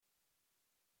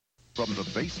From the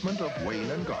basement of Wayne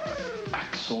and Garth.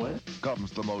 Excellent.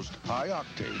 Comes the most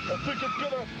high-octane. I think it's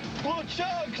gonna blow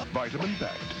chunks.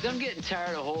 Vitamin-packed. I'm getting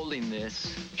tired of holding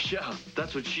this. Yeah,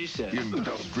 that's what she said.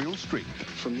 Industrial strength.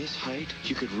 From this height,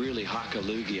 you could really hock a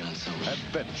loogie on someone.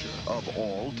 Adventure of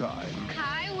all time.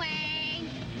 Hi, Wayne.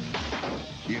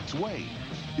 It's Wayne.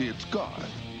 It's Garth.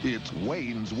 It's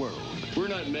Wayne's World. We're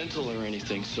not mental or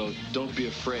anything, so don't be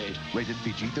afraid. Rated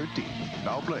PG-13.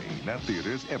 Now playing at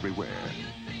theaters everywhere.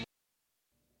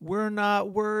 We're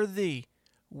not worthy.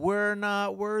 We're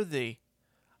not worthy.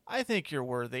 I think you're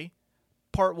worthy.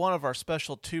 Part 1 of our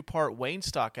special 2-part Wayne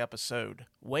Stock episode.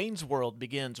 Wayne's World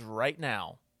begins right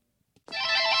now.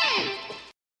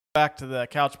 Back to the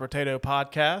Couch Potato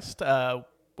Podcast.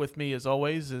 With me, as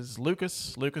always, is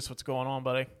Lucas. Lucas, what's going on,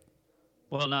 buddy?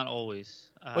 Well, not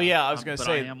always. Well, yeah, I was going to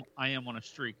say. I am on a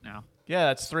streak now. Yeah,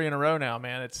 it's 3 in a row now,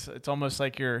 man. It's almost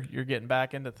like you're getting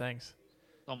back into things.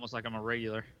 It's almost like I'm a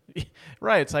regular.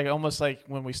 Right. It's like almost like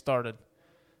when we started.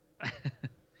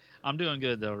 I'm doing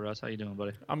good though, Russ. How you doing,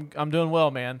 buddy? I'm doing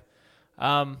well, man.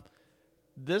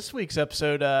 This week's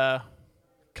episode,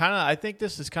 I think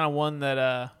this is kind of one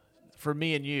that for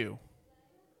me and you,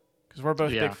 because we're both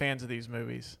big fans of these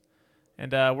movies,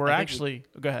 and we're actually.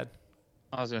 Go ahead.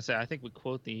 I was gonna say I think we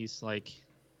quote these like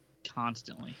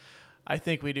constantly. I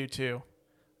think we do too.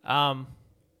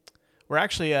 We're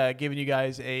actually giving you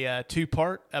guys a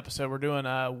 2-part episode. We're doing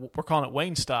we're calling it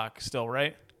Wayne Stock still,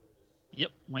 right?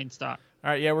 Yep, Wayne Stock. All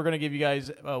right, yeah, we're going to give you guys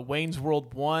Wayne's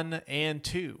World 1 and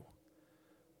 2.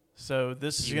 So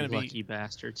this is going to be lucky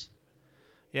bastards.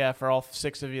 Yeah, for all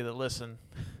 6 of you that listen.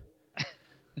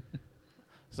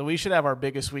 So we should have our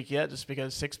biggest week yet, just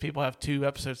because 6 people have 2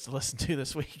 episodes to listen to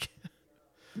this week.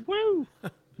 Woo!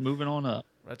 Moving on up.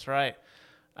 That's right.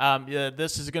 Yeah,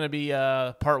 this is going to be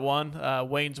part 1,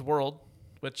 Wayne's World,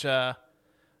 which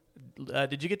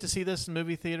did you get to see this in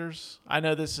movie theaters? I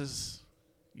know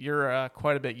you're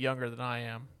quite a bit younger than I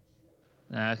am.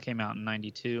 It came out in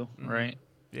 92, right?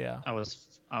 Yeah. I was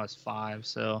 5,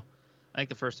 so I think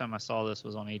the first time I saw this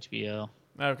was on HBO.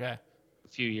 Okay. A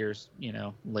few years,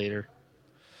 later.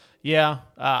 Yeah.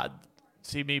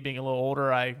 See, me being a little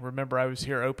older, I remember I was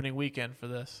here opening weekend for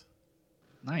this.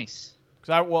 Nice.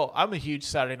 Because I'm a huge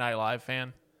Saturday Night Live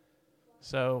fan.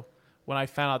 So when I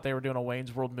found out they were doing a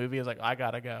Wayne's World movie, I was like, I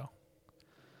gotta go.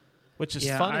 Which is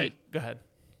funny. Go ahead.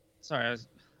 Sorry,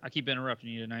 I keep interrupting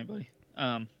you tonight, buddy.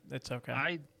 It's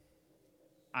okay.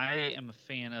 I am a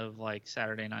fan of like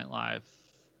Saturday Night Live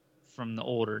from the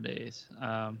older days.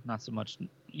 Not so much,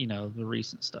 the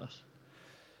recent stuff.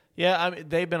 Yeah, I mean,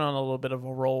 they've been on a little bit of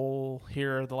a roll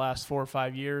here the last 4 or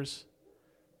 5 years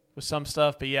with some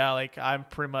stuff, but yeah, like I'm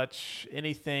pretty much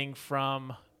anything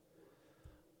from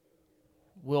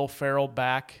Will Ferrell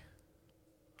back.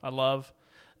 I love.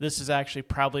 This is actually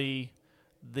probably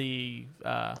the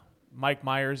Mike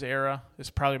Myers era is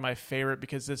probably my favorite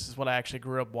because this is what I actually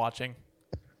grew up watching.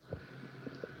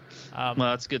 Well,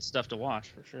 that's good stuff to watch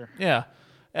for sure. Yeah.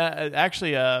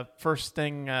 Actually, first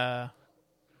thing, I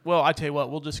tell you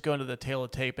what, we'll just go into the tail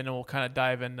of tape and then we'll kind of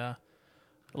dive into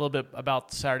a little bit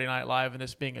about Saturday Night Live and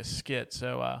this being a skit.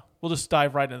 So we'll just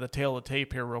dive right into the tail of the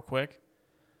tape here real quick.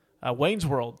 Wayne's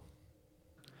World,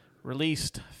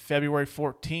 released February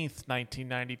 14th,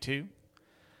 1992.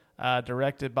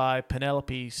 Directed by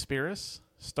Penelope Spheris,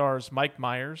 stars Mike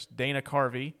Myers, Dana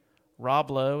Carvey, Rob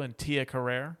Lowe, and Tia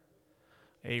Carrere.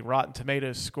 A Rotten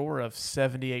Tomatoes score of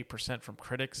 78% from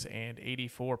critics and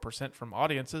 84% from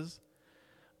audiences.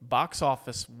 Box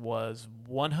office was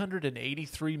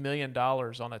 $183 million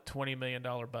on a $20 million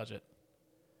budget.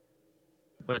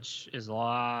 Which is a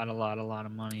lot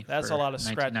of money. That's a lot of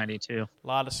scratch. 1992. A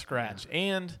lot of scratch. Yeah.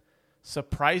 And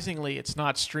surprisingly, it's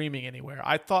not streaming anywhere.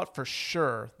 I thought for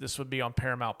sure this would be on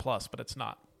Paramount Plus, but it's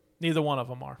not. Neither one of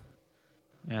them are.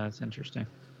 Yeah, that's interesting.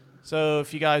 So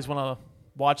if you guys want to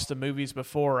watch the movies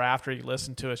before or after you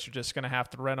listen to us, you're just going to have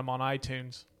to rent them on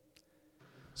iTunes.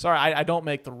 Sorry, I don't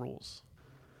make the rules.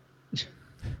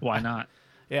 Why not?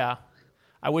 Yeah.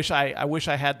 I wish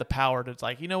I had the power to, it's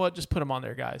like, you know what, just put them on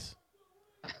there, guys.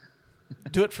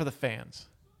 Do it for the fans.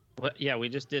 Well, yeah, we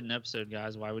just did an episode,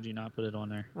 guys. Why would you not put it on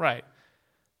there? Right.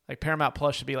 Like Paramount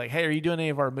Plus should be like, hey, are you doing any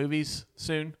of our movies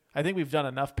soon? I think we've done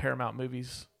enough Paramount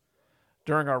movies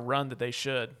during our run that they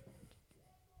should.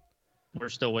 We're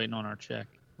still waiting on our check.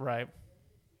 Right.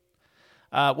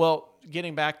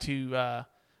 Getting back to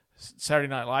Saturday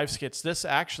Night Live skits, this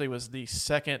actually was the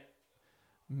second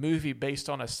movie based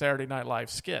on a Saturday Night Live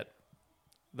skit.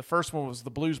 The first one was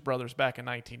the Blues Brothers back in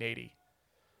 1980.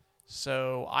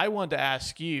 So I wanted to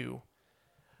ask you,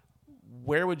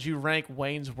 where would you rank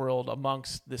Wayne's World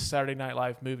amongst the Saturday Night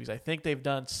Live movies? I think they've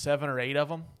done 7 or 8 of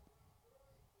them.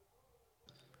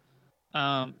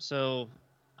 So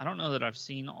I don't know that I've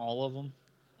seen all of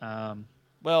them.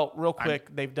 Well, real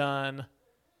quick, they've done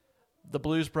The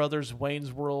Blues Brothers,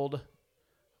 Wayne's World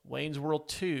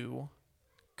 2,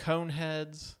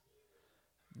 Coneheads,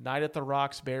 Night at the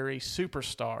Roxbury,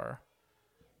 Superstar,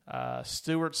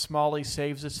 Stuart Smalley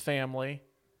Saves His Family,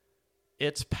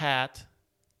 It's Pat.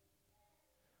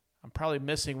 I'm probably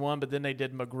missing one, but then they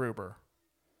did MacGruber.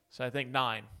 So I think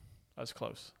 9. I was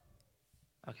close.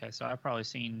 Okay, so I've probably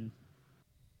seen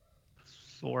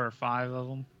 4 or 5 of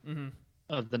them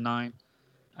of the 9.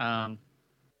 I'd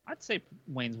say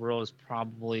Wayne's World is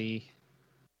probably.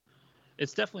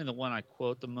 It's definitely the one I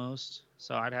quote the most,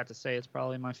 so I'd have to say it's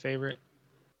probably my favorite.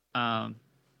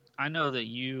 I know that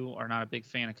you are not a big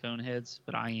fan of Coneheads,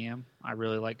 but I am. I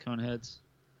really like Coneheads.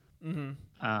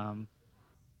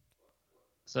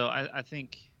 So I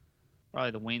think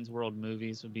probably the Wayne's World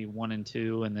movies would be 1 and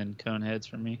 2, and then Coneheads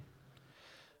for me.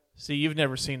 See, you've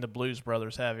never seen The Blues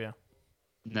Brothers, have you?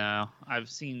 No, I've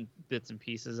seen bits and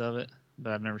pieces of it,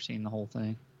 but I've never seen the whole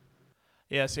thing.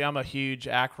 Yeah, see, I'm a huge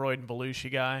Aykroyd and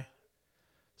Belushi guy.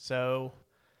 So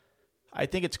I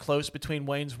think it's close between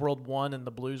Wayne's World 1 and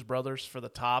The Blues Brothers for the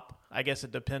top. I guess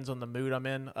it depends on the mood I'm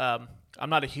in. I'm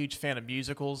not a huge fan of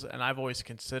musicals, and I've always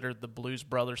considered The Blues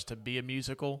Brothers to be a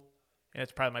musical, and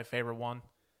it's probably my favorite one.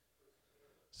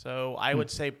 So I would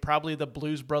say probably The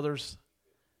Blues Brothers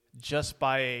just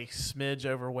by a smidge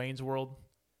over Wayne's World.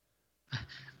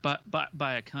 But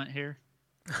by a cunt here?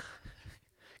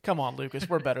 Come on, Lucas.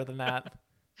 We're better than that.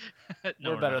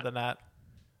 No, we're better not. than that.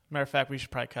 Matter of fact, we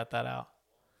should probably cut that out.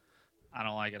 I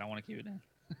don't like it. I want to keep it in.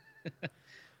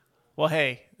 Well,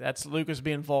 hey, that's Lucas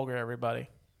being vulgar, everybody.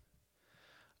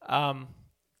 But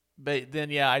then,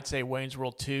 yeah, I'd say Wayne's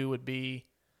World 2 would be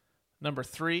number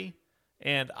 3.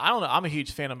 And I don't know. I'm a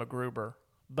huge fan of MacGruber.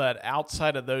 But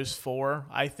outside of those 4,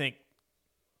 I think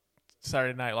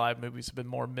Saturday Night Live movies have been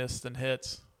more missed than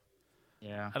hits.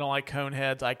 Yeah. I don't like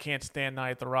Coneheads. I can't stand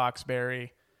Night at the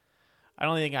Roxbury. I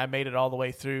don't think I made it all the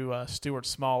way through Stuart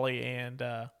Smalley and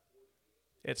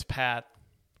It's Pat,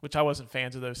 which I wasn't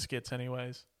fans of those skits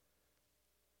anyways.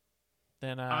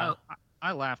 Then I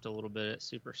laughed a little bit at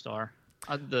Superstar.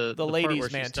 the part Ladies where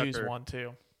she Man stuck 2's her- one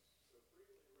too.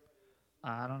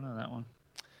 I don't know that one.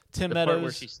 Tim The Meadows. part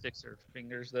where she sticks her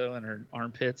fingers though in her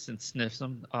armpits and sniffs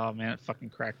them. Oh man, it fucking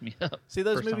cracked me up. See,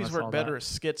 those First time I movies saw work better that. as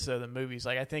skits though than movies.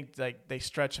 Like I think like they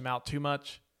stretch them out too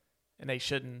much, and they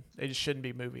shouldn't. They just shouldn't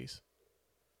be movies.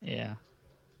 Yeah,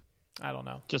 I don't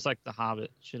know. just like The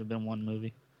Hobbit should have been one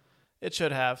movie. It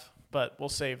should have, but we'll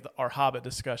save our Hobbit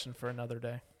discussion for another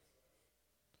day.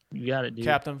 You got it, dude.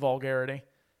 Captain Vulgarity.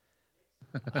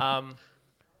 I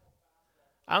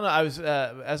don't know. I was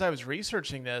as I was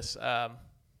researching this, I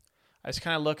was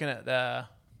kind of looking at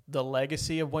the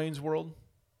legacy of Wayne's World.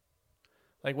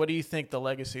 Like, what do you think the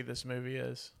legacy of this movie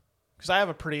is? Because I have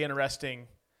a pretty interesting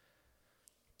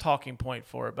talking point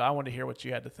for it, but I wanted to hear what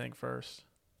you had to think first.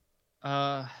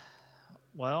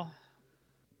 Well,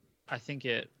 I think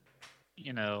it,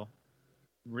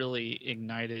 really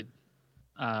ignited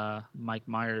Mike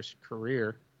Myers'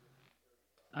 career.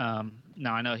 Now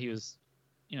I know he was,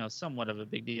 somewhat of a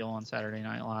big deal on Saturday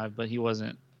Night Live, but he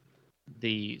wasn't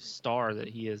the star that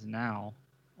he is now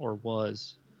or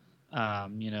was.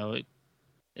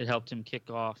 It helped him kick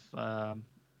off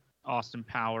Austin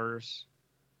Powers.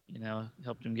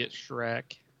 Helped him get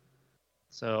Shrek.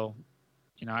 So,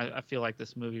 I feel like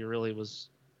this movie really was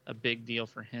a big deal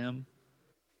for him.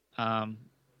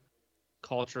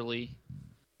 Culturally,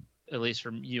 at least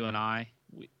from you and I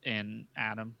and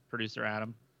Adam, producer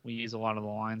Adam, we use a lot of the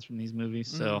lines from these movies.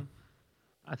 So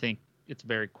I think it's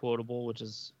very quotable, which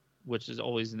is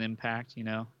always an impact, kind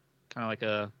of like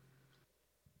I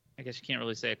guess you can't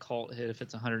really say a cult hit if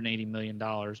it's $180 million,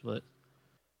 but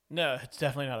No, it's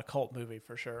definitely not a cult movie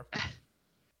for sure.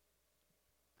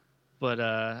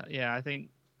 But yeah, I think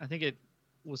it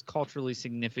was culturally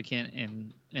significant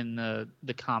in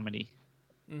the comedy.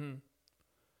 Mm-hmm.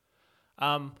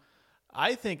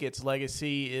 I think its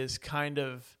legacy is kind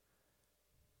of.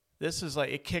 This is like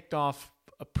it kicked off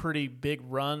a pretty big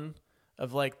run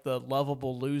of like the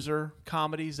lovable loser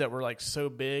comedies that were like so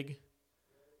big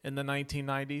in the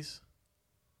 1990s.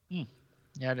 Yeah,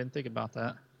 I didn't think about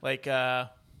that. Like,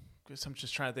 because I'm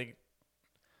just trying to think.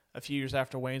 A few years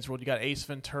after Wayne's World, you got Ace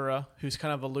Ventura, who's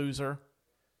kind of a loser.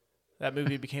 That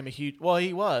movie became a huge. Well,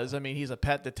 he was. I mean, he's a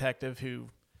pet detective who.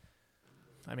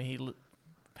 I mean,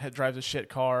 he drives a shit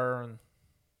car, and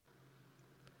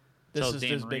this Tells is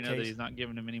Dan his big Marino that case. he's not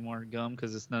giving him any more gum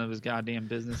because it's none of his goddamn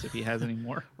business if he has any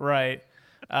more. Right.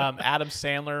 Adam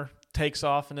Sandler takes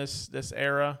off in this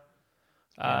era.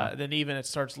 Yeah. Then even it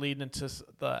starts leading into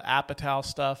the Apatow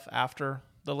stuff after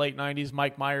the late 90s.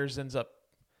 Mike Myers ends up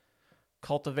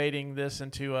cultivating this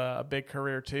into a big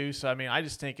career too. So, I mean, I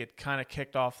just think it kind of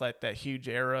kicked off that huge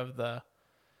era of the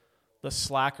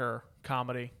slacker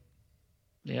comedy.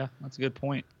 Yeah, that's a good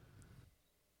point.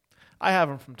 I have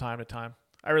them from time to time.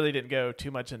 I really didn't go too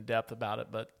much in depth about it,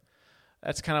 but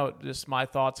that's kind of just my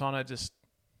thoughts on it.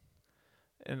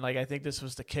 And like, I think this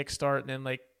was the kickstart, and then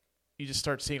like you just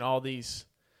start seeing all these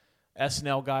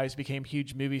SNL guys became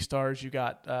huge movie stars. You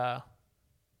got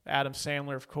Adam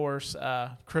Sandler, of course.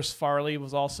 Chris Farley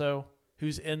was also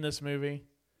who's in this movie.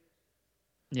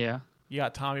 Yeah, you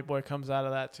got Tommy Boy comes out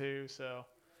of that too. So,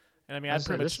 and I mean,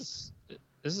 this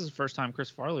is the first time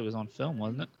Chris Farley was on film,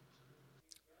 wasn't it?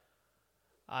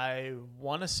 I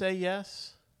want to say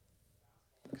yes,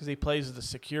 because he plays the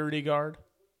security guard.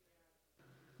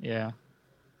 Yeah.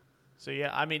 So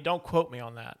yeah, I mean, don't quote me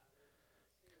on that,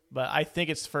 but I think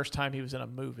it's the first time he was in a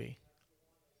movie.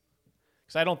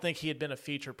 Because I don't think he had been a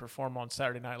featured performer on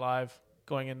Saturday Night Live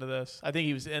going into this. I think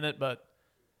he was in it, but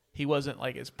he wasn't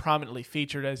like as prominently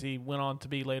featured as he went on to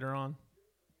be later on.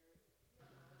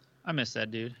 I miss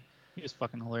that dude. He was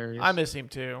fucking hilarious. I miss him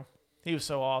too. He was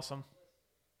so awesome.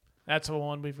 That's the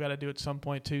one we've got to do at some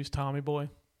point too, is Tommy Boy.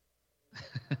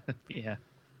 Yeah.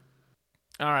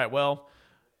 All right, well,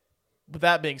 with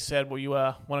that being said, will you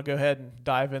want to go ahead and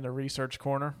dive into Research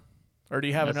Corner? Or do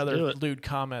you have another lewd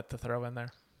comment to throw in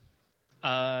there?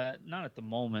 Not at the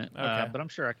moment, okay. But I'm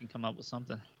sure I can come up with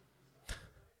something.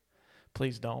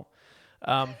 Please don't.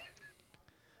 All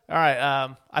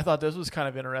right, I thought this was kind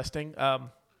of interesting.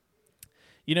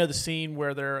 You know the scene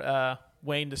where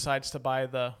Wayne decides to buy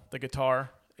the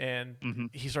guitar, and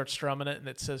he starts strumming it, and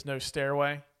it says "No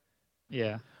Stairway."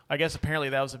 Yeah. I guess apparently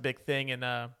that was a big thing in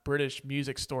British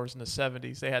music stores in the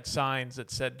 70s. They had signs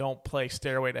that said, "Don't play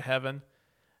Stairway to Heaven."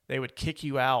 They would kick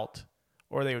you out,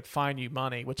 or they would fine you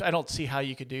money, which I don't see how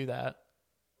you could do that.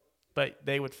 But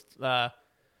they would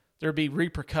there'd be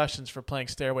repercussions for playing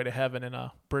Stairway to Heaven in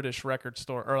a British record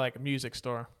store or like a music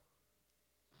store.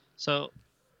 So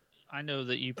I know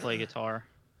that you play guitar.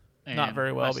 And not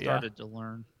very well, I started to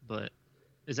learn, but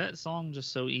is that song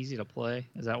just so easy to play?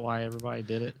 Is that why everybody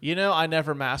did it? You know, I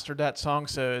never mastered that song,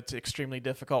 so it's extremely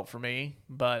difficult for me.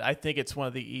 But I think it's one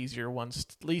of the easier ones,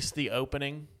 at least the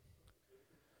opening.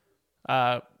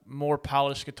 More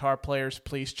polished guitar players,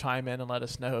 please chime in and let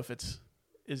us know if it's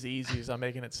as easy as I'm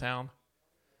making it sound.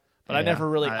 But yeah,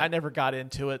 I never got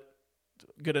into it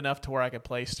good enough to where I could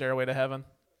play Stairway to Heaven.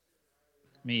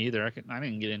 Me either. I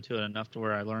didn't get into it enough to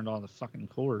where I learned all the fucking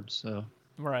chords. So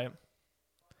right.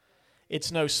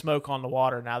 It's No Smoke on the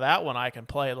Water. Now that one I can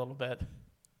play a little bit.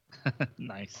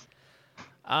 Nice.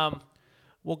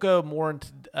 We'll go more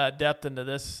into depth into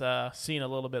this scene a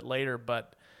little bit later,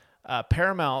 but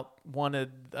Paramount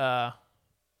wanted the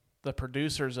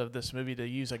producers of this movie to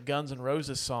use a Guns N'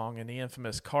 Roses song in the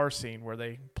infamous car scene where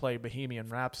they play Bohemian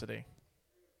Rhapsody.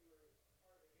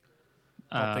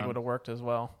 I don't think it would have worked as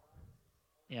well.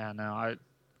 Yeah, no,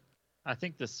 I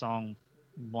think this song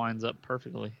lines up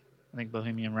perfectly. I think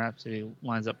Bohemian Rhapsody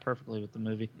lines up perfectly with the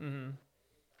movie. Mm-hmm.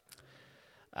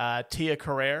 Tia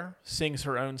Carrere sings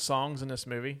her own songs in this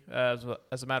movie. As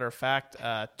a matter of fact,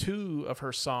 2 of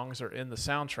her songs are in the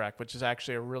soundtrack, which is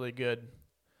actually a really good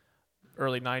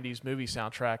early 90s movie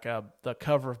soundtrack. The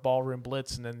cover of Ballroom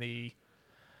Blitz, and then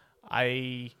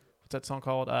what's that song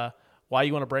called? Why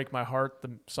You Want to Break My Heart,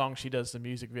 the song she does the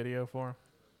music video for.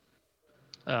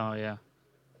 Oh, yeah.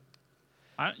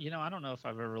 I don't know if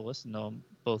I've ever listened to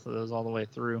both of those all the way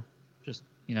through. Just,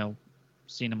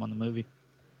 seen them on the movie.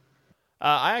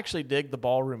 I actually dig the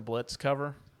Ballroom Blitz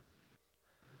cover.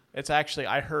 It's actually,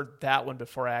 I heard that one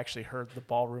before I actually heard the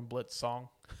Ballroom Blitz song.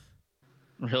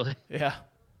 Really? Yeah.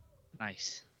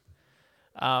 Nice.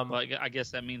 Well, I guess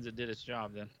that means it did its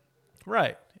job then.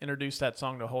 Right. Introduced that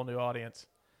song to a whole new audience.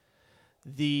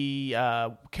 The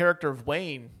character of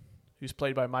Wayne, who's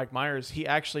played by Mike Myers, he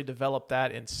actually developed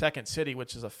that in Second City,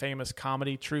 which is a famous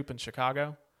comedy troupe in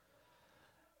Chicago.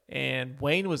 And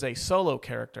Wayne was a solo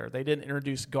character. They didn't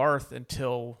introduce Garth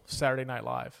until Saturday Night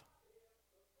Live.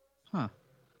 Huh.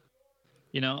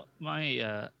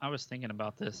 I was thinking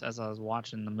about this as I was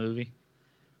watching the movie.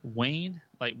 Wayne,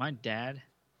 like my dad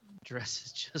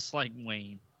dresses just like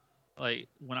Wayne. Like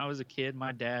when I was a kid,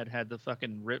 my dad had the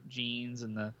fucking ripped jeans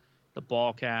and the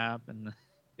ball cap and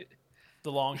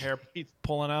the long hair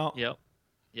pulling out.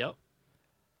 Yep.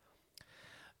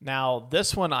 Now,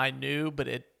 this one I knew, but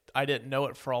I didn't know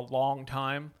it for a long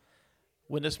time.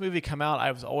 When this movie came out,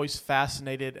 I was always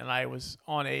fascinated, and I was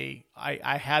on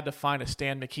I had to find a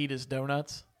Stan Mikita's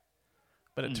Donuts,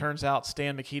 but it turns out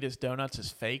Stan Mikita's Donuts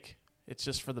is fake. It's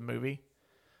just for the movie.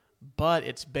 But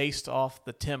it's based off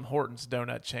the Tim Hortons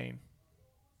donut chain.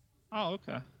 Oh,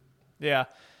 okay. Yeah.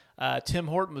 Tim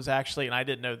Horton was actually, and I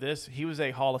didn't know this, he was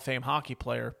a Hall of Fame hockey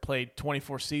player, played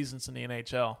 24 seasons in the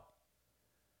NHL.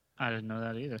 I didn't know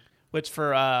that either. Which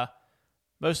for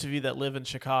most of you that live in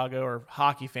Chicago or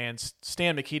hockey fans,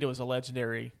 Stan Mikita was a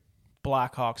legendary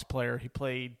Blackhawks player. He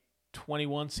played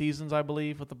 21 seasons, I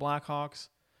believe, with the Blackhawks.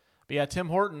 But yeah, Tim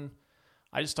Horton,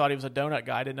 I just thought he was a donut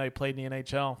guy. I didn't know he played in the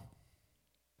NHL.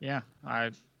 Yeah,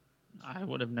 I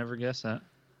would have never guessed that.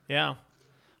 Yeah.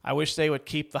 I wish they would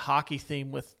keep the hockey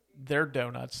theme with their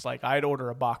donuts. Like, I'd order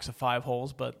a box of 5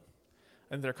 holes,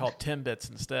 and they're called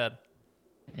Timbits instead.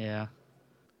 Yeah.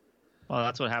 Well,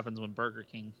 that's what happens when Burger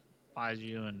King buys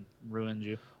you and ruins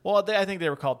you. Well, I think they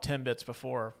were called Timbits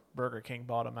before Burger King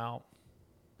bought them out.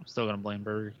 I'm still going to blame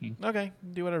Burger King. Okay,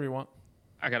 do whatever you want.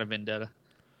 I got a vendetta.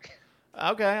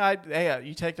 Okay, hey,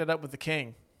 you take that up with the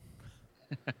king.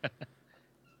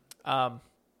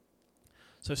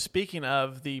 So speaking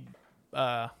of the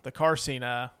car scene,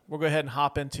 we'll go ahead and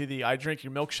hop into the I Drink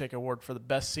Your Milkshake Award for the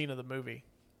best scene of the movie.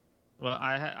 Well,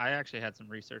 I actually had some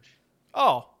research.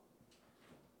 Oh.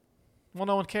 Well,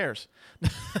 no one cares.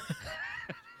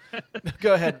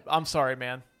 Go ahead. I'm sorry,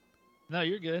 man. No,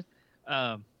 you're good.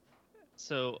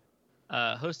 So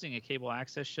hosting a cable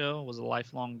access show was a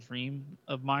lifelong dream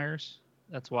of Myers.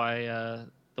 That's why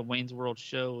the Wayne's World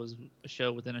show was a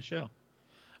show within a show.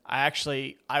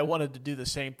 I wanted to do the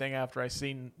same thing after I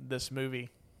seen this movie.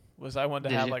 I wanted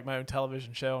to have like my own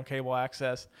television show on cable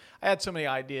access. I had so many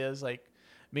ideas. Like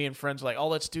me and friends were like, oh,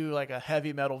 let's do like a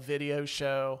heavy metal video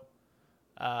show.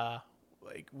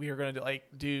 Like we were gonna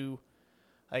do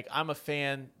I'm a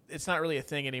fan. It's not really a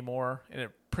thing anymore, and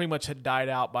it pretty much had died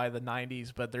out by the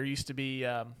 90s. But there used to be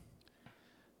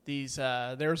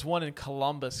there's one in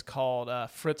Columbus called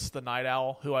Fritz the Night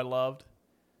Owl, who I loved,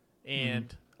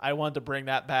 and I wanted to bring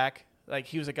that back. Like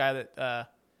he was a guy that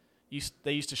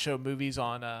they used to show movies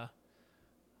on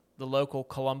the local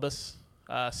Columbus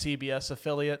CBS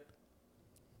affiliate,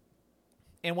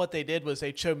 and what they did was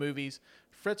they'd show movies.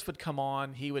 Fritz would come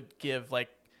on. He would give like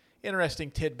interesting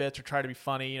tidbits or try to be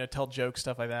funny, tell jokes,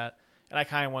 stuff like that. And I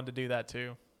kind of wanted to do that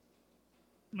too.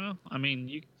 Well, I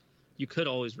mean, you could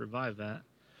always revive that.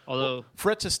 Although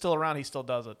Fritz is still around, he still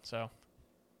does it. So,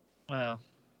 well,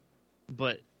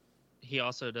 but he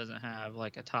also doesn't have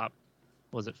like a top,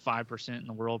 5% in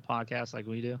the world podcast like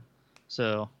we do.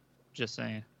 So, just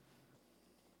saying.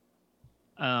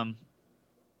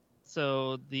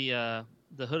 So the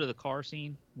hood of the car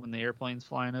scene when the airplane's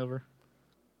flying over,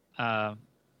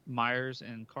 Myers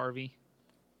and Carvey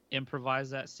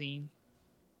improvised that scene.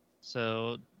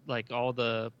 So like all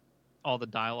the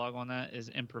dialogue on that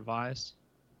is improvised.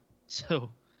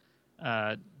 So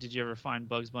did you ever find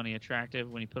Bugs Bunny attractive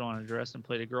when he put on a dress and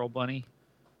played a girl bunny?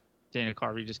 Daniel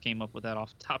Carvey just came up with that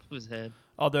off the top of his head.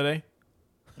 Oh, did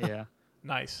he? Yeah.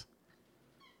 Nice.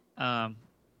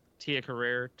 Tia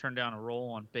Carrere turned down a role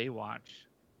on Baywatch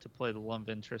to play the love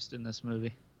interest in this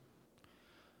movie.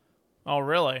 Oh,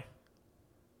 really?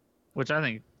 Which I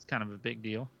think is kind of a big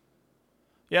deal.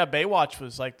 Yeah, Baywatch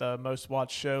was like the most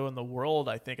watched show in the world,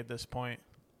 I think, at this point.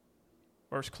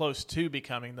 Or it's close to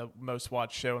becoming the most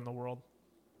watched show in the world.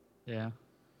 Yeah.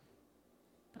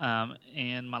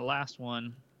 And my last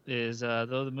one is,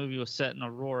 though the movie was set in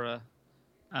Aurora,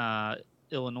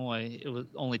 Illinois, it was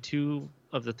only 2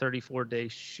 of the 34-day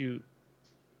shoot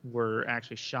were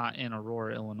actually shot in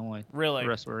Aurora, Illinois. Really? The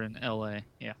rest were in L.A.,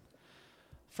 yeah.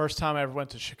 First time I ever went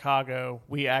to Chicago,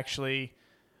 we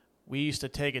used to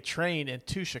take a train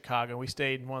into Chicago. We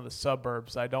stayed in one of the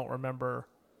suburbs. I don't remember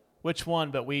which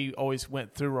one, but we always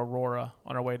went through Aurora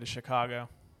on our way to Chicago.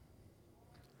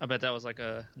 I bet that was like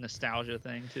a nostalgia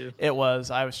thing, too. It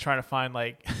was. I was trying to find,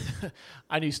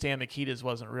 I knew Stan Mikita's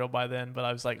wasn't real by then, but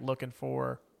I was, looking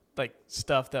for,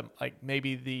 stuff that,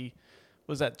 maybe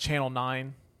was that Channel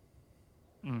 9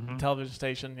 television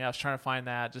station? Yeah, I was trying to find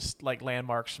that, just,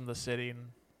 landmarks from the city. And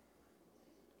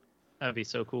that'd be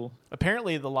so cool.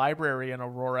 apparently, the library in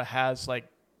Aurora has,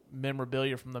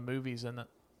 memorabilia from the movies in it.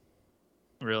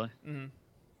 Really? Mm-hmm.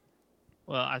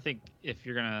 Well, I think if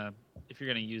you're gonna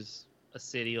use a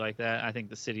city like that, I think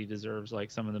the city deserves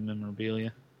some of the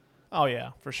memorabilia. Oh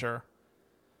yeah, for sure.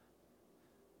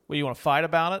 Well, you want to fight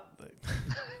about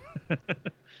it?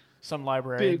 Some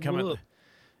librarian coming.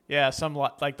 Yeah,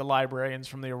 like the librarians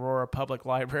from the Aurora Public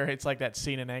Library. It's like that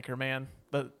scene in Anchorman,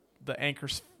 the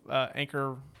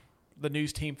the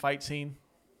news team fight scene.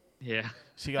 Yeah.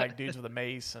 So you got dudes with a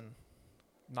mace and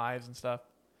knives and stuff.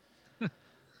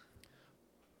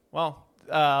 Well,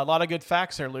 a lot of good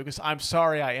facts there, Lucas. I'm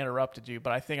sorry I interrupted you,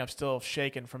 but I think I'm still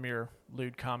shaken from your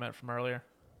lewd comment from earlier.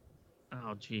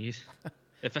 Oh, jeez.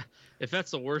 If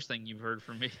that's the worst thing you've heard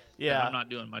from me, then Yeah. I'm not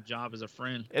doing my job as a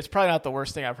friend. It's probably not the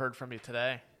worst thing I've heard from you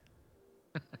today.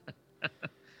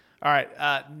 All right,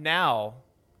 now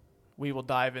we will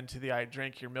dive into the I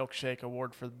Drink Your Milkshake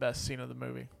award for the best scene of the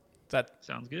movie. Is that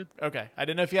Sounds good. okay? I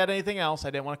didn't know if you had anything else. I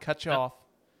didn't want to cut you off.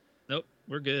 Nope,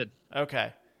 we're good.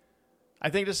 Okay. I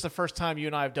think this is the first time you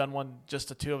and I have done one, just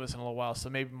the two of us, in a little while, so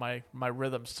maybe my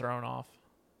rhythm's thrown off.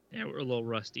 Yeah, we're a little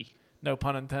rusty. No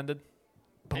pun intended.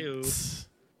 Ew.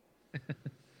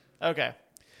 Okay.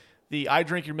 The I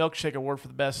Drink Your Milkshake award for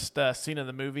the best scene of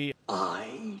the movie.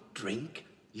 I drink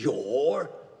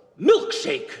your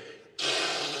milkshake.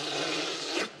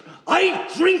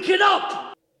 I drink it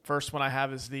up. First one I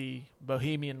have is the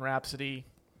Bohemian Rhapsody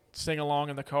sing-along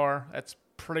in the car. That's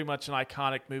pretty much an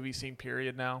iconic movie scene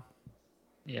period now.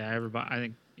 Yeah, everybody. I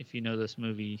think if you know this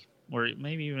movie, or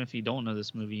maybe even if you don't know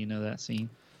this movie, you know that scene.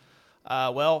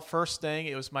 Well, first thing,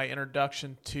 it was my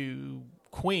introduction to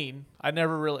Queen. I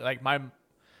never really, I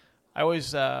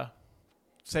always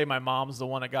say my mom's the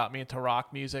one that got me into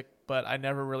rock music, but I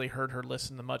never really heard her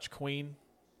listen to much Queen.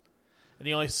 And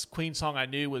the only Queen song I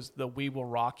knew was the We Will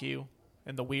Rock You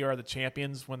and the We Are the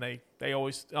Champions. When they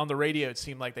always, on the radio, it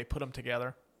seemed like they put them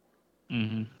together.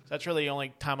 Mm-hmm. So that's really the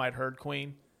only time I'd heard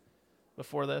Queen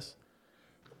before this.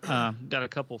 Got a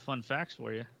couple fun facts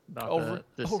for you about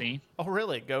the scene. Oh,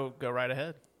 really? Go right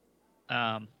ahead.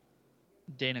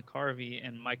 Dana Carvey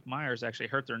and Mike Myers actually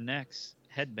hurt their necks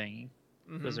headbanging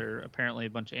because they're apparently a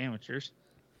bunch of amateurs.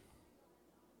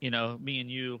 You know, me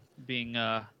and you being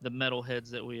the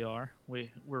metalheads that we are,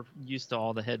 we're used to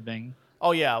all the headbanging.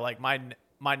 Oh yeah, like my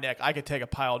neck, I could take a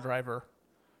pile driver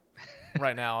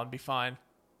right now and be fine.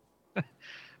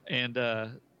 And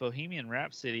Bohemian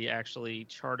Rhapsody actually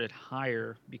charted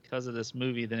higher because of this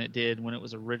movie than it did when it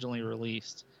was originally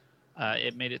released.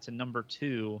 It made it to number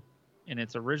 2. In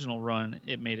its original run,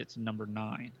 it made it to number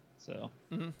 9. So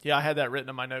yeah, I had that written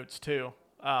in my notes too.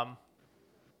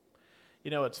 You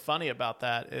know what's funny about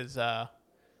that is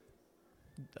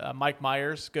Mike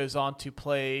Myers goes on to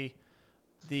play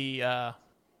the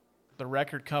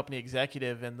record company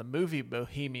executive in the movie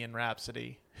Bohemian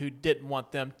Rhapsody, who didn't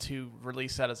want them to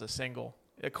release that as a single,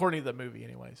 according to the movie,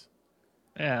 anyways.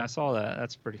 yeah, I saw that.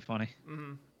 That's pretty funny.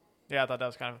 Yeah, I thought that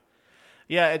was kind of,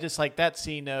 yeah, it just like that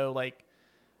scene though, like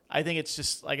I think it's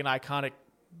just like an iconic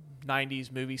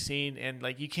 90s movie scene, and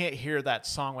like you can't hear that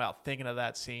song without thinking of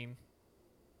that scene,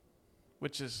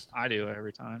 which is, I do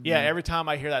every time. yeah, every time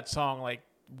I hear that song, like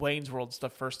Wayne's World's the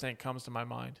first thing that comes to my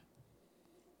mind.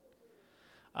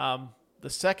 The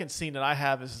second scene that I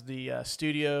have is the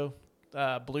studio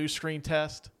blue screen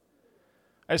test.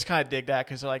 I just kind of dig that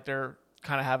because they're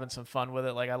kind of having some fun with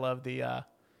it. Like I love the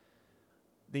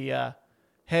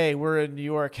hey, we're in New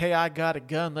York. Hey, I got a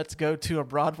gun. Let's go to a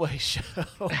Broadway show.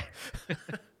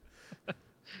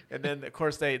 And then of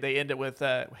course they end it with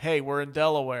hey, we're in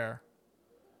Delaware.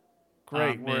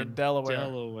 Great, we're in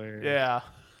Delaware. Yeah.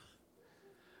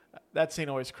 That scene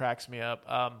always cracks me up.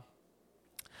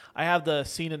 I have the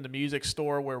scene in the music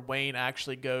store where Wayne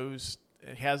actually goes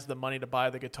and has the money to buy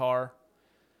the guitar.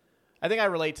 I think I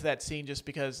relate to that scene just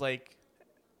because, like,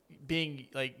 being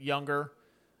like younger,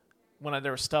 when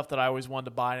there was stuff that I always wanted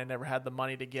to buy and I never had the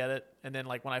money to get it, and then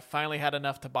like when I finally had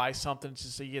enough to buy something,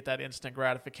 just so you get that instant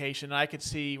gratification. And I could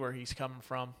see where he's coming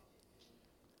from.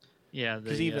 Yeah,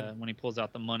 when he pulls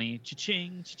out the money,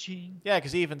 cha-ching, cha-ching. Yeah,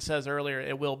 because he even says earlier,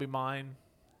 "It will be mine."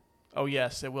 Oh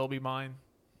yes, it will be mine.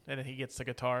 And then he gets the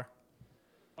guitar.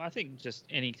 Well, I think just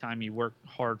any time you work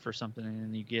hard for something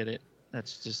and you get it,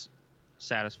 that's just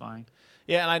satisfying.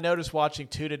 Yeah, and I noticed watching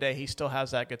 2 today, he still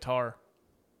has that guitar.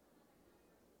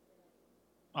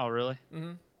 Oh, really?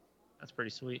 Mm-hmm. That's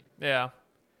pretty sweet. Yeah.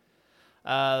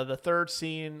 The third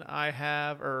scene I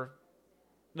have,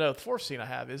 the fourth scene I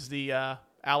have is the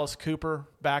Alice Cooper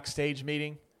backstage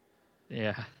meeting.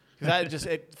 Yeah. Because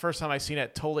first time I seen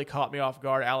it, totally caught me off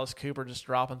guard. Alice Cooper just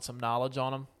dropping some knowledge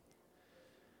on him.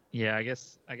 Yeah, I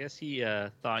guess he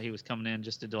thought he was coming in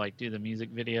just to do the music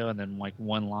video and then like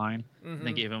one line. Mm-hmm. And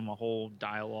they gave him a whole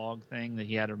dialogue thing that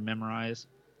he had to memorize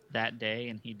that day,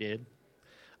 and he did.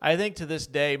 I think to this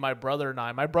day, my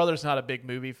brother's not a big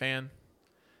movie fan,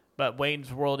 but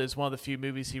Wayne's World is one of the few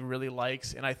movies he really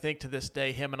likes. And I think to this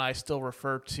day, him and I still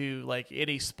refer to like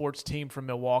any sports team from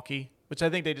Milwaukee, which I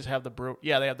think they just have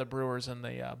they have the Brewers and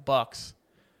the Bucks.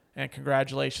 And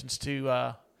congratulations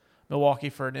to Milwaukee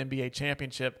for an NBA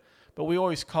championship. But we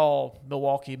always call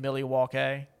Milwaukee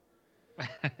Milwaukee.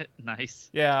 Nice.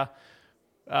 Yeah.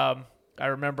 I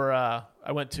remember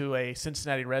I went to a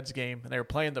Cincinnati Reds game, and they were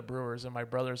playing the Brewers, and my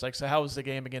brother's like, "So how was the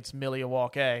game against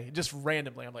Milwaukee?" Just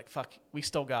randomly, I'm like, "Fuck, we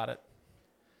still got it."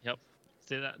 Yep.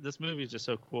 See, this movie is just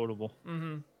so quotable.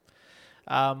 And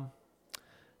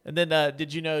then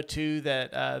did you know, too,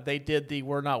 that they did the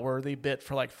We're Not Worthy bit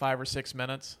for like 5 or 6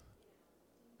 minutes?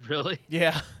 Really?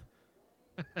 Yeah.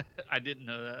 I didn't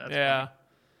know that. That's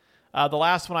yeah. The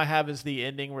last one I have is the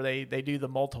ending where they do the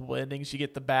multiple endings. You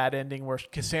get the bad ending where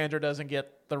Cassandra doesn't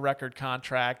get the record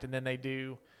contract, and then they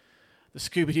do the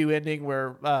Scooby-Doo ending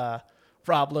where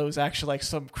Rob Lowe's actually like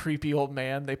some creepy old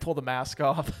man. They pull the mask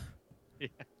off. Yeah.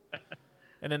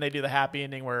 And then they do the happy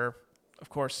ending where, of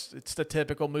course, it's the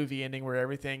typical movie ending where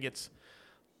everything gets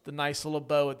the nice little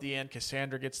bow at the end.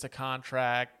 Cassandra gets the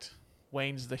contract.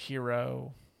 Wayne's the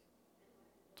hero.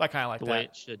 So I kind of like the that. way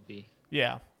it should be.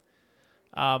 Yeah.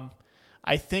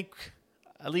 I think,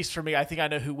 at least for me, I think I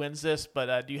know who wins this,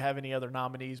 but do you have any other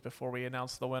nominees before we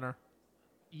announce the winner?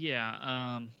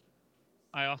 Yeah.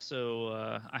 I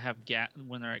also I have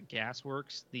when they're at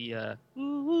Gasworks, the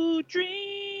Ooh,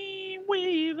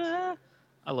 Dreamweaver.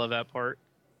 I love that part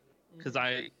because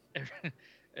I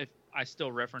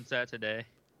still reference that today.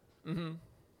 Mm-hmm.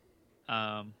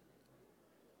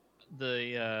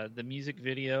 The music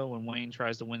video when Wayne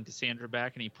tries to win Cassandra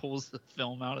back and he pulls the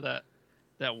film out of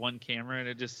that one camera and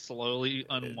it just slowly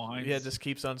unwinds. Yeah, it just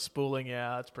keeps unspooling.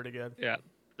 Yeah, that's pretty good. Yeah,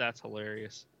 that's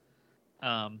hilarious.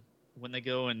 When they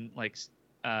go and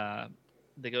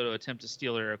they go to attempt to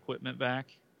steal their equipment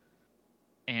back,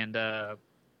 and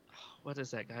what is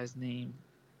that guy's name?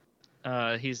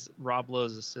 He's Rob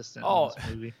Lowe's assistant in this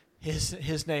movie.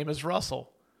 His name is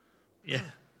Russell. Yeah.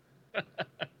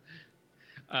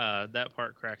 That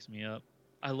part cracks me up.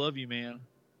 I love you, man.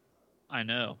 I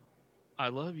know. I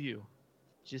love you.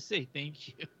 Just say thank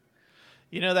you.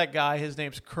 You know that guy? His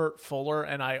name's Kurt Fuller,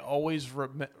 and I always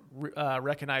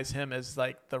recognize him as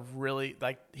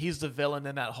he's the villain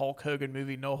in that Hulk Hogan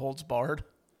movie, No Holds Barred.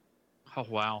 Oh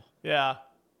wow. Yeah.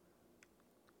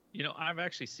 You know, I've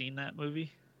actually seen that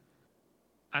movie.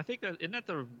 I think isn't that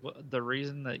the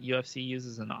reason that UFC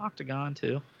uses an octagon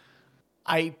too?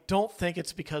 I don't think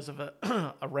it's because of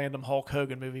a random Hulk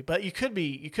Hogan movie, but you could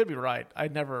be right. I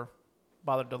never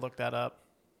bothered to look that up.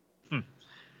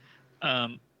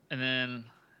 And then,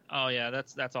 oh yeah,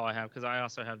 that's all I have because I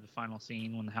also have the final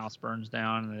scene when the house burns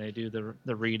down and they do the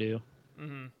redo.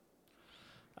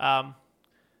 Mm-hmm.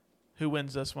 Who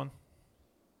wins this one?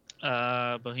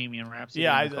 Bohemian Rhapsody.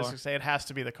 Yeah, I was gonna say it has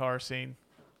to be the car scene.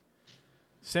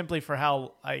 Simply for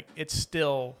how it's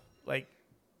still an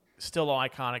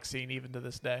iconic scene even to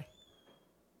this day.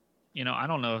 You know, I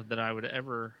don't know that I would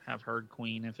ever have heard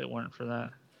Queen if it weren't for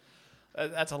that.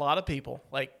 That's a lot of people.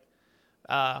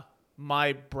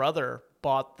 My brother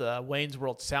bought the Wayne's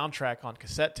World soundtrack on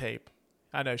cassette tape.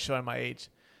 I know, showing my age,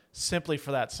 simply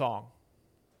for that song.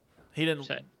 He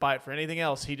didn't buy it for anything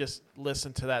else. He just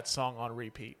listened to that song on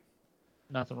repeat.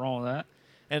 Nothing wrong with that.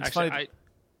 And it's actually,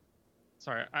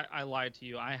 funny. I lied to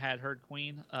you. I had heard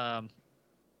Queen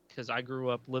because I grew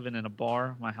up living in a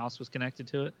bar. My house was connected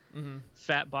to it. Mm-hmm.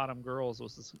 Fat Bottom Girls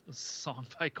was a song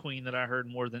by Queen that I heard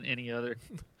more than any other.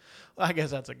 Well, I guess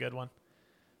that's a good one.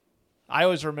 I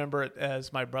always remember it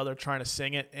as my brother trying to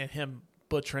sing it and him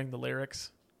butchering the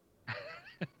lyrics.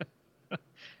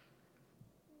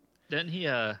 Didn't he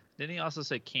also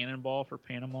say Cannonball for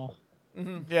Panama?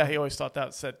 Mm-hmm. Yeah, he always thought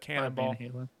that said Cannonball.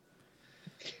 Van Halen.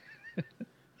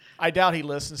 I doubt he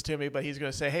listens to me, but he's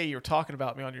going to say, "Hey, you were talking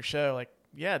about me on your show." Like,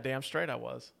 yeah, damn straight I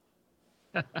was.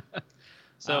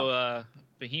 So,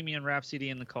 Bohemian Rhapsody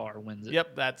in the car wins it.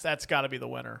 Yep, that's got to be the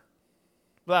winner,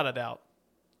 without a doubt.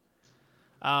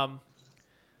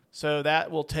 So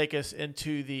that will take us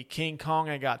into the King Kong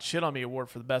I Got Shit on Me award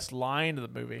for the best line of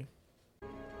the movie.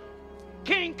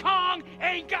 King Kong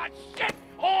ain't got shit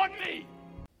on me!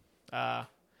 I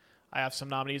have some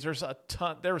nominees. There's a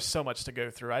ton. There was so much to go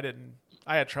through.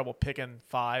 I had trouble picking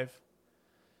 5,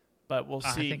 but we'll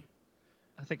see.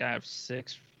 I think I have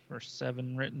 6 or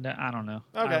 7 written down. I don't know.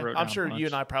 Okay, I'm sure you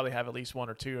and I probably have at least 1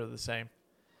 or 2 of the same.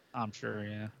 I'm sure,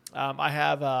 yeah. I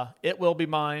have It Will Be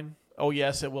Mine. Oh,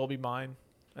 yes, it will be mine.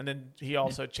 And then he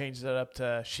also changes it up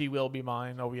to She Will Be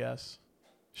Mine. Oh, yes.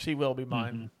 She will be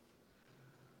mine. Mm-hmm.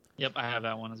 Yep, I have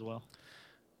that one as well.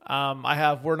 I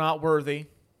have We're Not Worthy,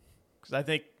 because I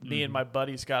think me and my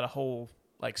buddies got a whole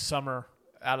summer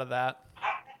out of that.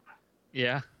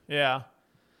 Yeah. Yeah.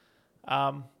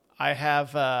 I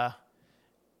have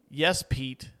Yes,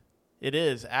 Pete. It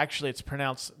is. Actually, it's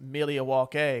pronounced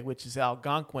Milwaukee, which is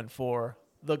Algonquin for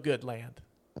the good land.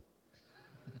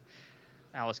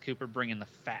 Alice Cooper bringing the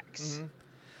facts.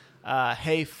 Mm-hmm.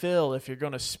 Hey, Phil, if you're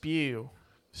going to spew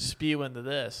into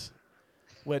this,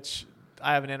 which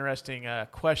I have an interesting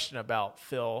question about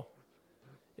Phil.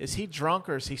 Is he drunk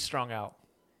or is he strung out?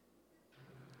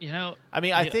 I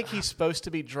mean, I think he's supposed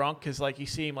to be drunk because, like, you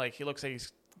see him, like, he looks like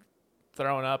he's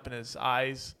throwing up and his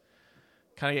eyes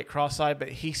kind of get cross-eyed, but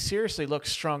he seriously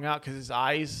looks strung out because his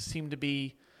eyes seem to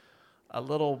be a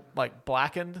little, like,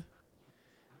 blackened.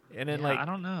 And then, I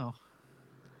don't know.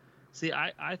 See,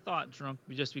 I thought drunk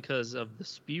just because of the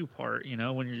spew part,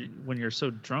 when you're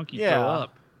so drunk you throw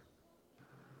up.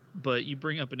 But you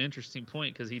bring up an interesting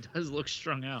point because he does look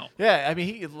strung out. Yeah, I mean,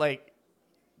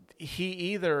 he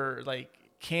either, like,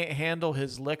 can't handle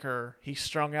his liquor, he's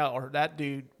strung out, or that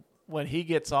dude, when he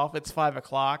gets off, it's 5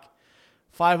 o'clock.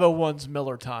 5:01's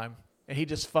Miller time, and he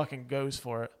just fucking goes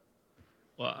for it.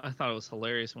 Well, I thought it was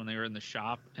hilarious when they were in the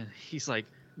shop, and he's like,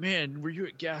 "Man, were you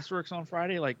at Gasworks on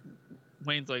Friday?" Like,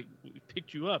 Wayne's like, "We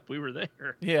picked you up. We were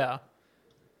there." Yeah.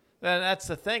 And that's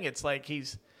the thing. It's like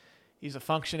he's a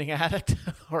functioning addict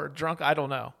or drunk. I don't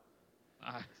know.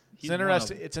 It's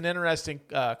interesting. It's an interesting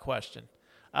question.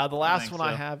 The last one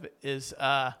I have is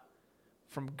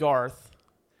from Garth.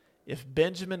 If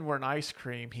Benjamin were an ice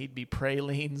cream, he'd be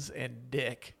pralines and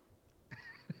dick.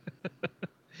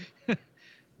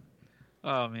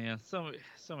 Oh man, so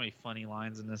many funny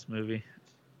lines in this movie.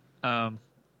 I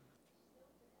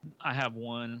have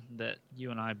one that you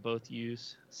and I both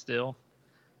use still.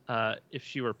 If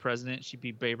she were president, she'd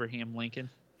be Abraham Lincoln.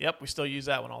 Yep, we still use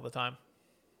that one all the time.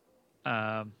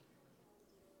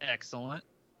 Excellent.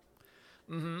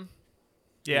 Mm-hmm.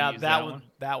 Yeah,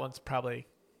 that one's probably,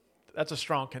 that's a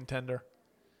strong contender.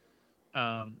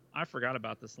 I forgot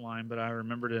about this line, but I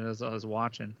remembered it as I was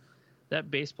watching. That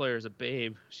bass player is a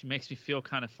babe. She makes me feel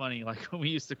kind of funny, like when we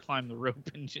used to climb the rope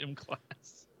in gym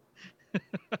class.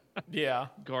 Yeah.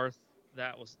 Garth,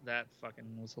 that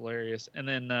fucking was hilarious. And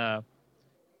then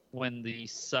when the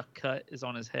suck cut is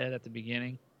on his head at the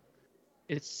beginning,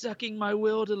 it's sucking my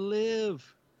will to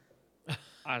live.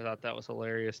 I thought that was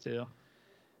hilarious too.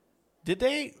 Did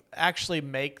they actually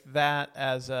make that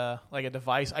as a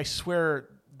device? I swear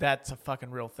that's a fucking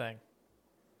real thing.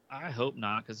 I hope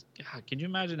not, because can you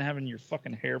imagine having your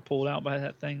fucking hair pulled out by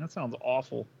that thing? That sounds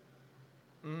awful.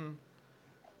 Mm.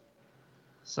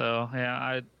 So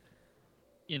yeah,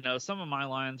 some of my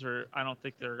lines I don't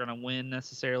think they're gonna win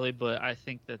necessarily, but I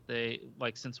think that they,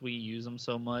 like, since we use them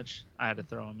so much, I had to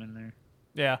throw them in there.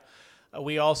 Yeah,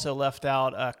 we also left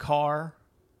out Car.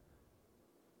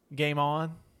 Game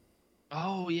On.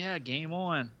 Oh yeah, Game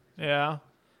On. Yeah,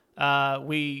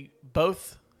 we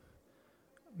both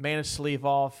managed to leave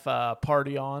off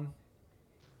Party On.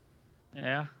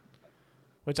 Yeah.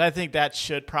 Which I think that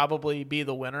should probably be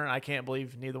the winner. I can't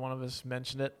believe neither one of us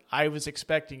mentioned it. I was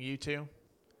expecting you to.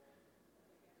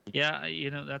 Yeah,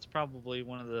 that's probably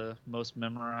one of the most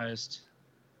memorized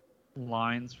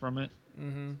lines from it.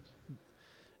 Mm-hmm.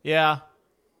 Yeah.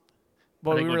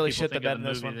 Well, we really shit the bed in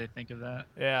this movie, one. They think of that.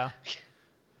 Yeah.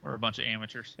 We're a bunch of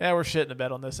amateurs. Yeah, we're shitting the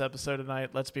bed on this episode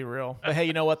tonight. Let's be real. But hey,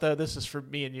 you know what, though? This is for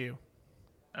me and you.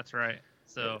 That's right.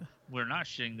 So we're not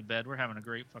shitting the bed. We're having a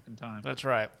great fucking time. That's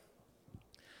right.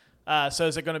 So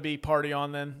is it going to be Party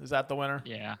On then? Is that the winner?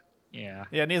 Yeah. Yeah,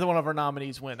 neither one of our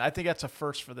nominees win. I think that's a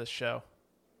first for this show.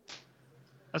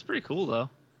 That's pretty cool, though.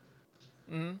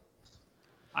 Mm-hmm.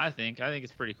 I think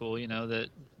it's pretty cool, that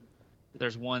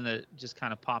there's one that just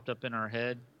kind of popped up in our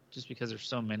head just because there's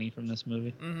so many from this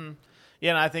movie. Mm-hmm.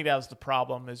 Yeah, and I think that was the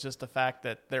problem, is just the fact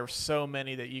that there were so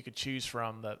many that you could choose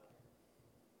from that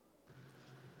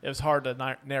it was hard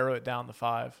to narrow it down to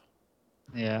 5.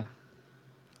 Yeah.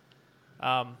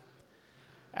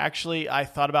 Actually, I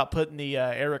thought about putting the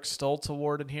Eric Stoltz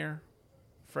Award in here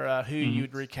for who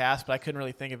you'd recast, but I couldn't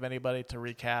really think of anybody to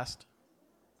recast.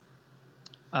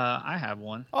 I have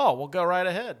one. Oh, we'll go right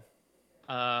ahead.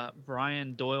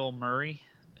 Brian Doyle Murray,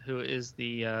 who is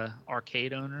the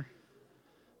arcade owner.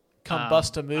 Come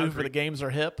bust a move where the games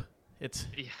are hip. It's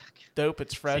dope.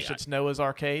 It's fresh. It's Noah's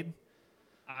Arcade.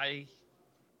 I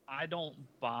don't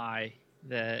buy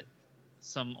that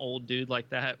some old dude like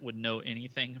that would know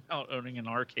anything about owning an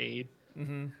arcade.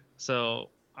 Mm-hmm. So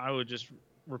I would just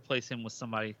replace him with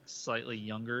somebody slightly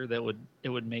younger. It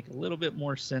would make a little bit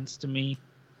more sense to me.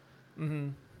 Mm-hmm.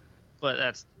 But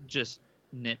that's just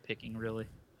nitpicking, really.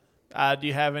 Do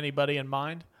you have anybody in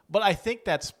mind? But I think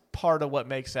that's part of what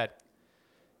makes that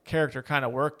character kind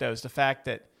of work, though, is the fact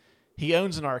that he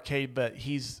owns an arcade, but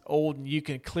he's old, and you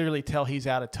can clearly tell he's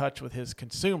out of touch with his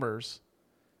consumers.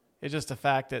 It's just the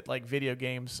fact that, like, video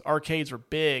games, arcades were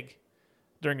big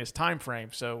during his time frame,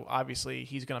 so obviously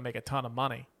he's going to make a ton of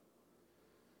money.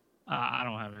 I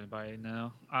don't have anybody,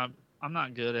 no. I'm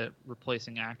not good at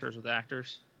replacing actors with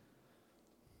actors.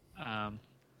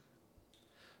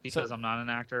 Because I'm not an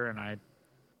actor and I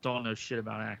don't know shit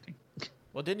about acting.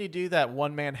 Well, didn't you do that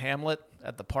one-man Hamlet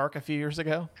at the park a few years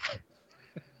ago?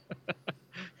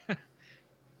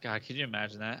 God, could you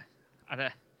imagine that?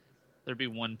 There'd be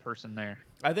one person there.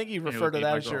 I think you And it refer would to be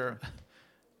that my as your. girlfriend.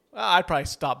 Well, I'd probably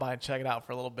stop by and check it out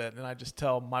for a little bit, and I just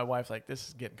tell my wife like, "This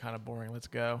is getting kind of boring. Let's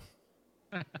go."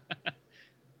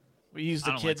 We use the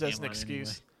I don't kids like as an gambling excuse.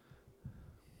 anyway.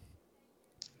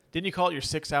 Didn't you call it your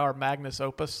 6-hour Magnus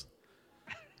Opus?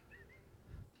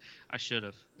 I should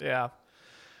have. Yeah.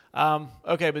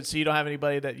 Okay, but so you don't have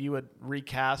anybody that you would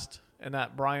recast in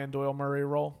that Brian Doyle Murray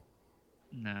role?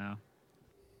 No. I'm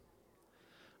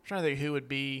trying to think who would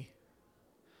be.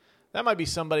 That might be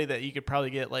somebody that you could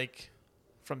probably get like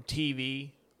from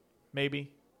TV,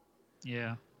 maybe.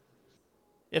 Yeah.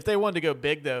 If they wanted to go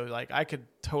big though, like I could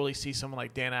totally see someone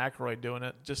like Dan Aykroyd doing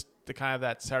it, just the kind of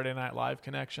that Saturday Night Live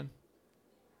connection.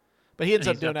 But he ends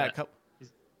up He's doing got that.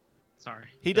 Sorry.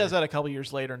 He does that a couple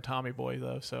years later in Tommy Boy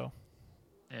though. So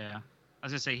Yeah. I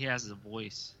was gonna say he has the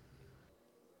voice.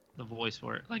 The voice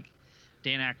for it. Like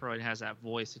Dan Aykroyd has that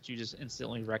voice that you just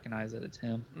instantly recognize that it's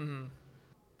him.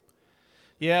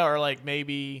 yeah, or like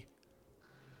maybe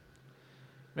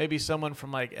someone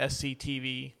from like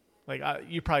SCTV. Like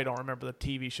you probably don't remember the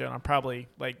TV show. And I'm probably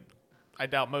like, I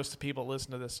doubt most of the people that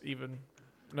listen to this even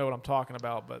know what I'm talking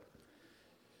about. But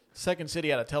Second City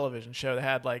had a television show that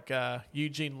had like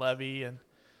Eugene Levy and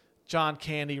John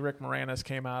Candy, Rick Moranis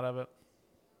came out of it.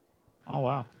 Oh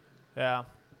wow. Yeah.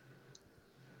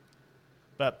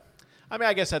 But I mean,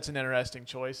 I guess that's an interesting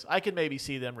choice. I could maybe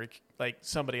see them like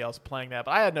somebody else playing that,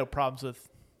 but I had no problems with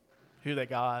who they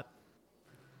got.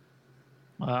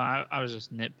 I was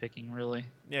just nitpicking, really.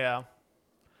 Yeah.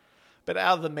 But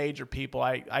out of the major people,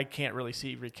 I can't really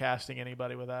see recasting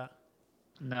anybody with that.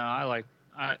 No, I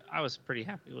was pretty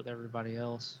happy with everybody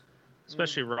else,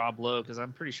 especially Rob Lowe, because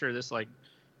I'm pretty sure this like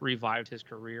revived his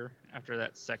career after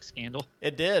that sex scandal.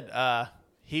 It did.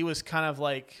 He was kind of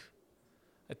like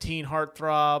a teen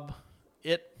heartthrob,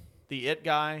 the it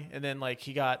guy, and then like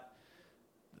he got,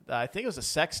 I think it was a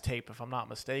sex tape if I'm not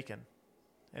mistaken,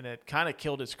 and it kind of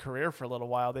killed his career for a little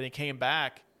while. Then he came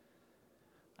back.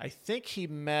 I think he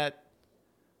met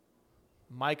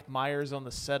Mike Myers on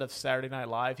the set of Saturday Night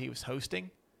Live. He was hosting,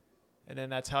 and then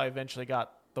that's how he eventually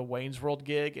got the Wayne's World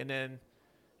gig. And then,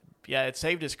 yeah, it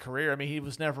saved his career. I mean, he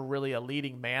was never really a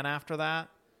leading man after that.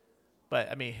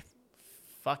 But, I mean,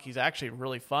 fuck, he's actually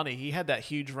really funny. He had that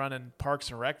huge run in Parks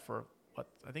and Rec for, what,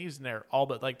 I think he was in there all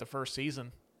but, like, the first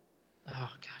season.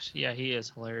 Oh, gosh. Yeah, he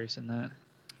is hilarious in that.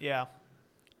 Yeah.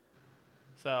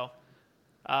 So,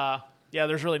 yeah,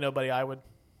 there's really nobody I would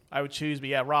choose. But,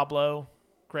 yeah, Rob Lowe,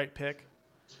 great pick.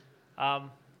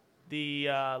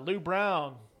 Lou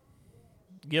Brown,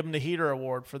 give him the Heater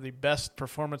Award for the best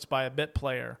performance by a bit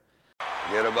player.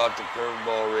 Forget about the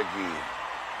curveball, Ricky.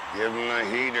 Give him the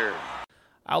heater.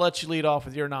 I'll let you lead off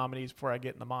with your nominees before I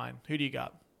get into mine. Who do you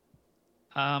got?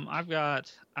 I've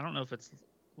got, I don't know if it's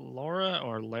Laura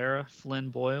or Lara Flynn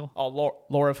Boyle Oh,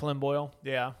 Laura Flynn Boyle.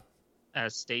 Yeah.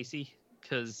 as Stacy,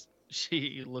 because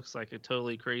she looks like a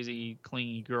totally crazy,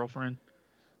 clingy girlfriend.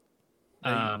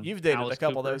 You've dated Alice a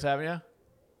couple Cooper. of those, haven't you?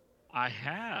 I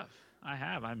have.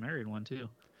 I married one too.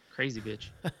 Crazy bitch.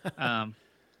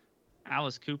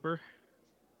 Alice Cooper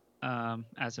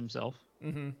as himself,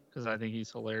 because I think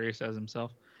he's hilarious as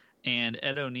himself, and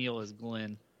Ed O'Neill as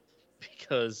Glenn,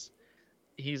 because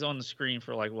he's on the screen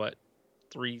for like what,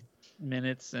 3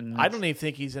 minutes, and I don't even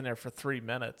think he's in there for 3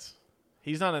 minutes.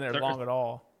 He's not in there long at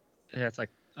all. Yeah, it's like,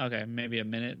 okay, maybe a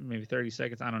minute, maybe 30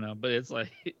 seconds. I don't know, but it's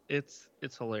like it's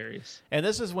hilarious. And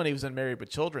this is when he was in Married with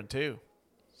Children too.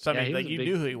 So I Yeah, mean, he like was a you big-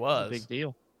 knew who he was. Big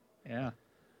deal. Yeah.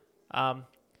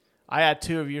 I had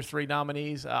 2 of your 3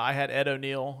 nominees. I had Ed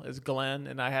O'Neill as Glenn,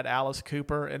 and I had Alice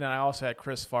Cooper, and then I also had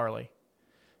Chris Farley.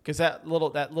 Because that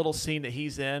little scene that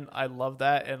he's in, I love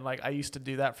that, and like I used to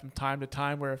do that from time to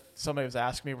time. Where if somebody was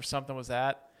asking me where something was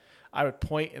at, I would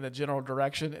point in the general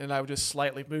direction, and I would just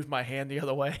slightly move my hand the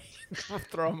other way,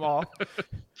 throw them off.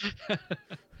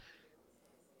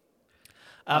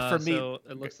 For me, So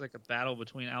it looks like a battle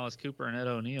between Alice Cooper and Ed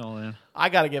O'Neill. And I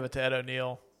got to give it to Ed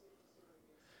O'Neill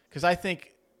because I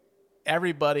think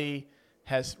everybody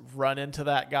has run into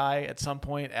that guy at some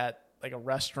point at like a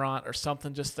restaurant or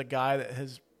something. Just the guy that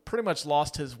has pretty much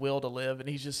lost his will to live, and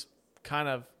he's just kind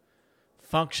of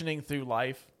functioning through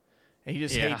life, and he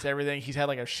just hates everything. He's had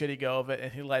like a shitty go of it,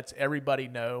 and he lets everybody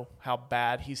know how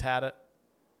bad he's had it.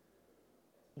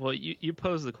 well, you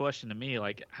posed the question to me,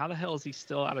 like, how the hell is he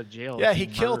still out of jail? Yeah, if he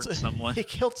killed murdered someone. He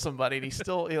killed somebody, and he's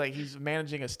still he's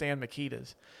managing a Stan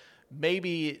Mikita's.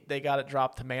 Maybe they got it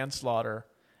dropped to manslaughter,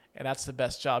 and that's the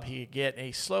best job he could get. And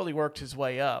he slowly worked his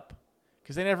way up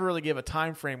because they never really give a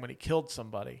time frame when he killed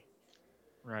somebody.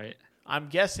 Right. I'm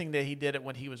guessing that he did it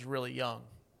when he was really young.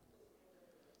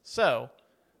 So,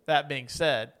 that being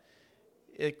said,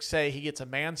 say he gets a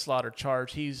manslaughter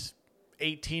charge, he's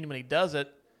 18 when he does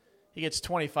it, he gets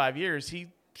 25 years. He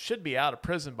should be out of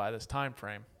prison by this time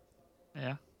frame.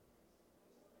 Yeah.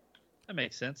 That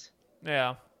makes sense.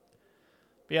 Yeah.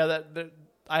 But yeah,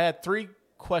 I had 3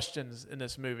 questions in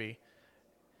this movie.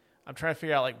 I'm trying to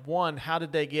figure out, like, one, how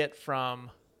did they get from,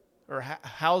 or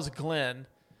how's Glenn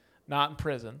not in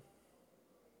prison?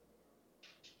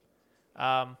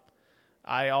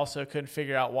 I also couldn't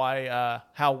figure out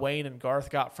how Wayne and Garth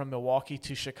got from Milwaukee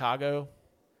to Chicago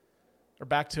or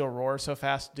back to Aurora so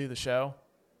fast to do the show.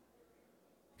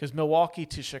 Because Milwaukee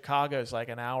to Chicago is like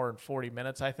an hour and 40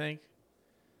 minutes, I think.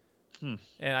 And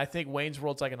I think Wayne's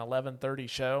World's like an 11:30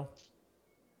 show.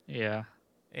 Yeah.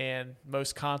 And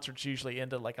most concerts usually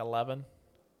end at like 11.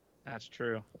 That's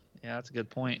true. Yeah, that's a good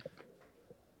point.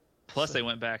 Plus, they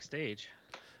went backstage.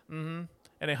 Mm-hmm.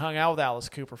 And they hung out with Alice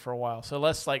Cooper for a while. So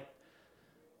unless, like,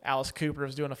 Alice Cooper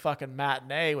was doing a fucking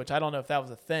matinee, which I don't know if that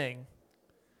was a thing.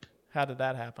 How did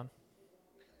that happen?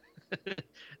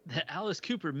 The Alice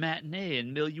Cooper matinee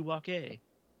in Milwaukee.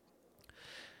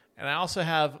 And I also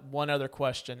have one other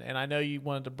question, and I know you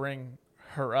wanted to bring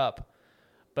her up,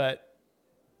 but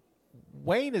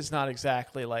Wayne is not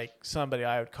exactly like somebody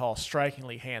I would call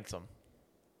strikingly handsome.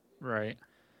 Right.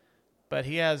 But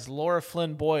he has Laura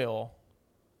Flynn Boyle,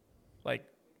 like,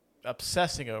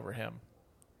 obsessing over him.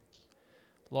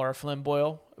 Laura Flynn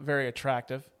Boyle, very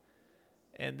attractive.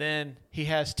 And then he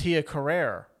has Tia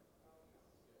Carrere,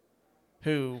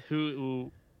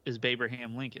 who is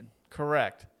Abraham Lincoln.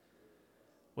 Correct.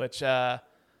 Which the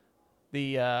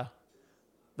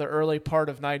early part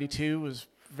of 92 was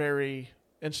very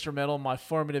instrumental in my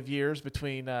formative years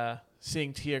between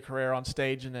seeing Tia Carrere on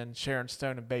stage and then Sharon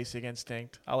Stone in Basic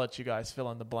Instinct. I'll let you guys fill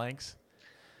in the blanks.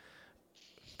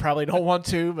 Probably don't want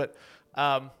to, but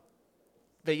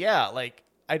yeah, like,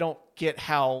 I don't get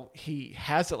how he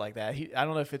has it like that. I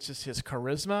don't know if it's just his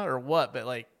charisma or what, but,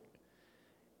 like,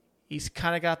 he's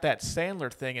kind of got that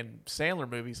Sandler thing in Sandler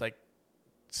movies. Like,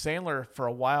 Sandler for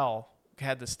a while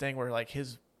had this thing where, like,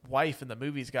 his wife in the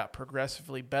movies got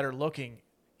progressively better looking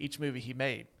each movie he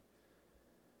made.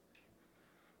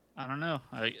 I don't know.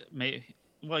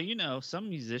 Well, some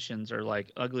musicians are,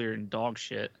 like, uglier than dog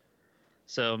shit.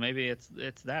 So maybe it's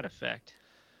that effect.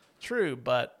 True,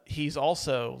 but he's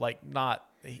also, like,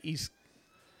 he's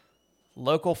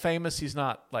local famous. He's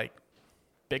not, like,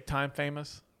 big time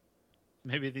famous.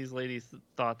 Maybe these ladies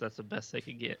thought that's the best they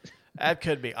could get. That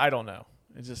could be. I don't know.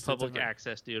 It's just public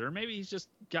access dude, or maybe he's just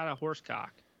got a horse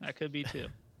cock. That could be too.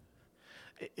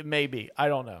 It may be. I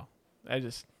don't know.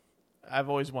 I've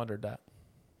always wondered that.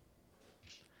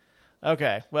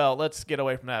 Okay, well, let's get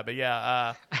away from that. But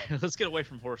yeah, let's get away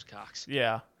from horse cocks.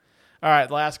 Yeah. All right,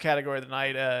 the last category of the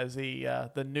night is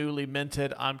the newly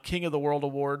minted "I'm King of the World"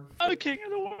 award. I'm King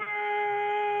of the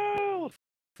World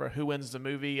for who wins the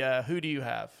movie. Who do you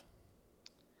have?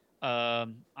 I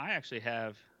actually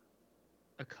have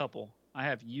a couple. I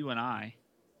have you and I.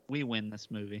 We win this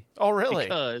movie. Oh, really?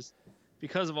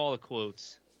 Because of all the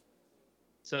quotes.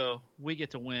 So we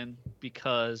get to win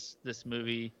because this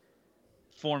movie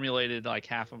formulated like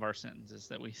half of our sentences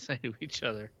that we say to each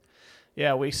other.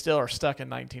 Yeah, we still are stuck in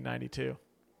 1992.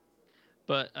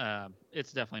 But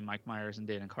it's definitely Mike Myers and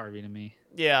Dana Carvey to me.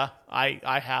 Yeah,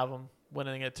 I have them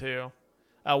winning it too.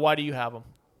 Why do you have them?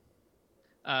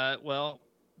 Well,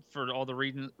 for all the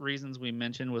reasons we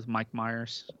mentioned with Mike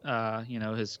Myers,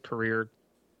 his career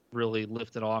really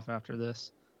lifted off after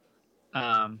this.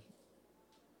 And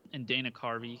Dana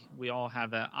Carvey, we all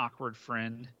have that awkward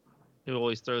friend who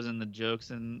always throws in the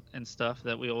jokes and stuff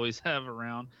that we always have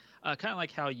around. Kind of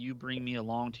like how you bring me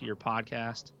along to your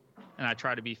podcast, and I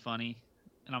try to be funny,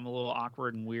 and I'm a little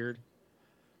awkward and weird.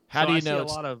 How do you know? know? I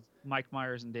see a lot of Mike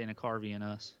Myers and Dana Carvey in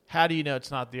us. How do you know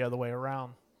it's not the other way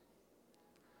around?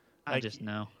 I just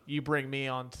know. You bring me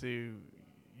onto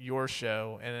your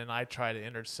show, and then I try to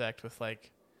intersect with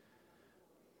like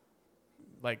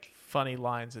funny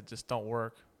lines that just don't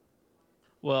work.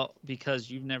 Well, because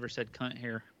you've never said cunt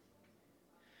here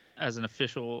as an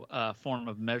official form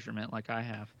of measurement like I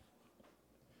have.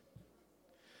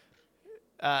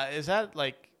 Is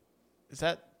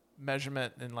that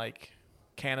measurement in like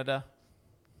Canada?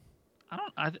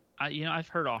 I've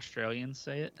heard Australians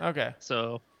say it. Okay.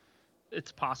 So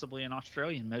it's possibly an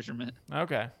Australian measurement.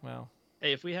 Okay. Well,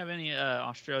 hey, if we have any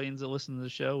Australians that listen to the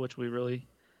show, which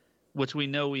we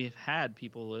know we've had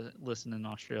people listen in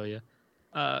Australia,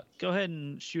 go ahead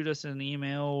and shoot us an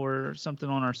email or something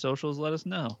on our socials. Let us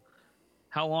know.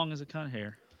 How long is a cunt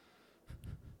hair?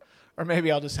 Or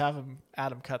maybe I'll just have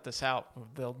Adam cut this out.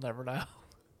 They'll never know.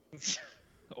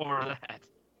 Or that.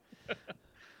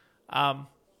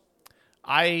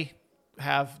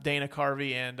 have Dana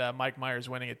Carvey and Mike Myers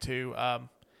winning it too.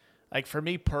 Like for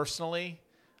me personally,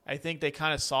 I think they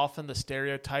kind of softened the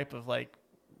stereotype of like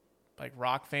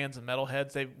rock fans and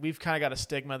metalheads. We've kind of got a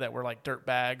stigma that we're like dirt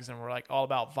bags and we're like all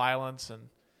about violence and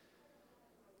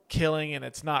killing, and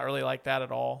it's not really like that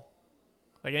at all.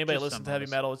 Like anybody that listens to heavy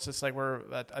metal, it's just like we're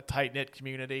a tight-knit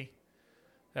community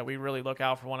that we really look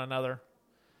out for one another.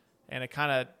 And it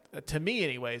kind of, to me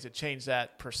anyways, it changed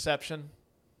that perception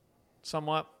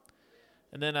somewhat.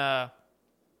 And then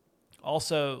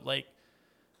also, like,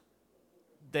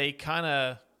 they kind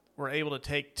of were able to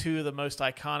take two of the most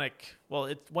iconic,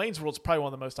 Wayne's World's probably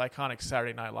one of the most iconic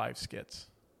Saturday Night Live skits.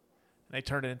 And they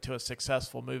turned it into a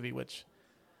successful movie, which,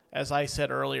 as I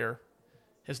said earlier,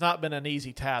 has not been an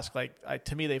easy task. Like,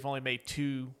 to me, they've only made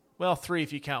 3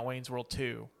 if you count Wayne's World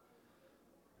 2.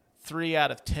 3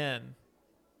 out of 10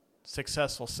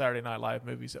 successful Saturday Night Live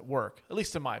movies that work, at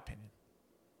least in my opinion.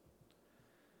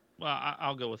 Well,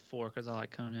 I'll go with 4 because I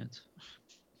like Coneheads.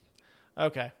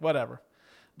 Okay, whatever.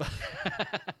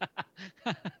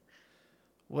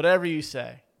 Whatever you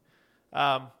say.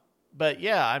 But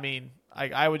yeah, I mean,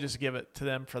 I would just give it to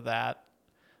them for that.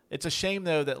 It's a shame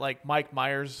though that like Mike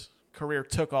Myers' career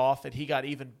took off and he got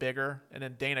even bigger, and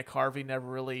then Dana Carvey never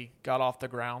really got off the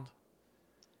ground.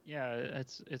 Yeah,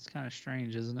 it's kind of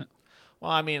strange, isn't it?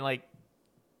 Well, I mean, like,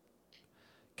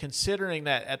 considering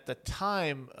that at the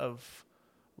time of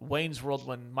Wayne's World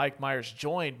when Mike Myers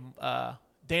joined,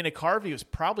 Dana Carvey was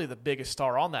probably the biggest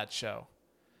star on that show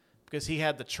because he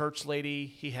had the church lady.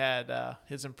 He had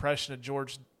his impression of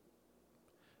George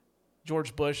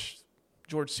Bush,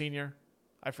 George Sr.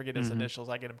 I forget his initials.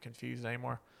 I get him confused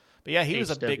anymore. But yeah, he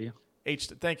was a big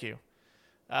Thank you.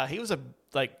 He was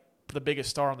the biggest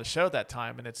star on the show at that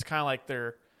time, and it's kind of like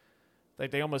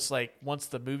they almost like once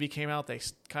the movie came out, they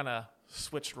kind of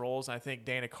switched roles. And I think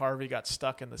Dana Carvey got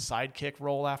stuck in the sidekick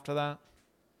role after that.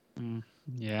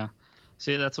 Yeah.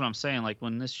 See, that's what I'm saying. Like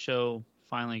when this show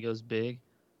finally goes big,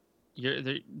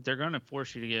 they're going to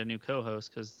force you to get a new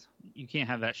co-host because you can't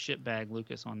have that shitbag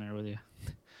Lucas on there with you.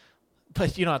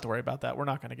 But you don't have to worry about that. We're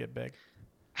not going to get big.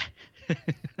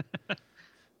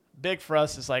 Big for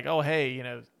us is like, oh,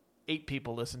 hey, 8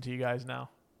 people listen to you guys now.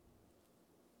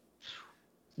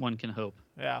 One can hope.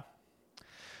 Yeah.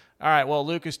 All right. Well,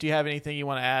 Lucas, do you have anything you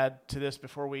want to add to this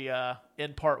before we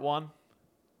end part 1?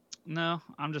 No,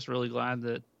 I'm just really glad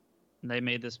that they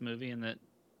made this movie and that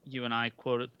you and I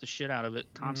quoted the shit out of it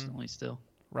constantly still.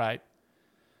 Right.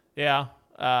 Yeah.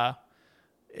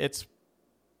 It's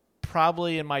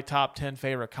probably in my top 10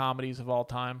 favorite comedies of all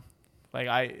time.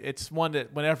 Like it's one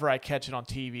that whenever I catch it on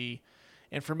TV,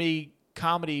 and for me,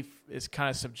 comedy is kind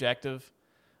of subjective.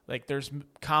 Like there's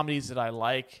comedies that I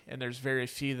like, and there's very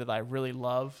few that I really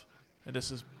love, and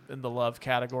this is in the love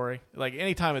category. Like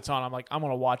anytime it's on, I'm like, I'm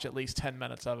gonna watch at least 10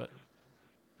 minutes of it.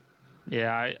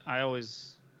 Yeah, I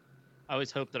always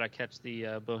hope that I catch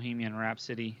the Bohemian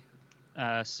Rhapsody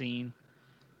scene,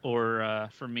 or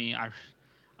for me,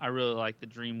 I really like the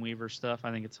Dreamweaver stuff.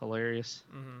 I think it's hilarious.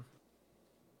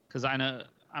 Because I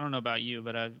don't know about you,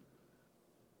 but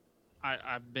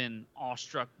I've been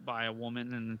awestruck by a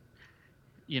woman, and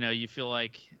you feel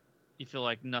like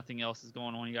nothing else is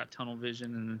going on. You got tunnel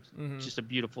vision, and just a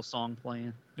beautiful song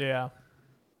playing. Yeah,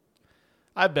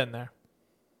 I've been there.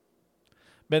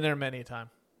 Been there many a time.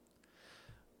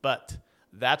 But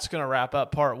that's gonna wrap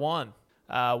up part 1.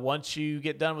 Once you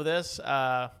get done with this,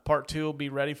 part 2 will be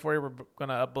ready for you. We're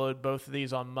gonna upload both of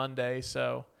these on Monday,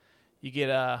 so you get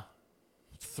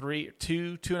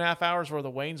 2.5 hours worth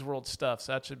of Wayne's World stuff.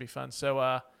 So that should be fun.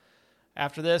 So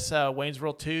after this, Wayne's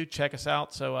World 2, check us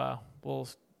out. So we'll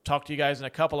talk to you guys in a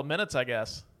couple of minutes, I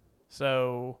guess.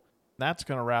 So that's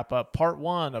going to wrap up part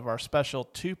 1 of our special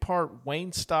 2-part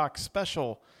Wayne Stock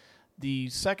special. The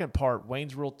second part,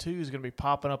 Wayne's World 2, is going to be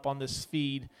popping up on this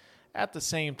feed at the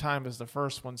same time as the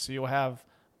first one. So you'll have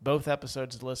both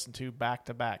episodes to listen to back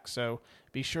to back. So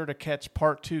be sure to catch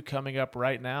part 2 coming up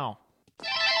right now.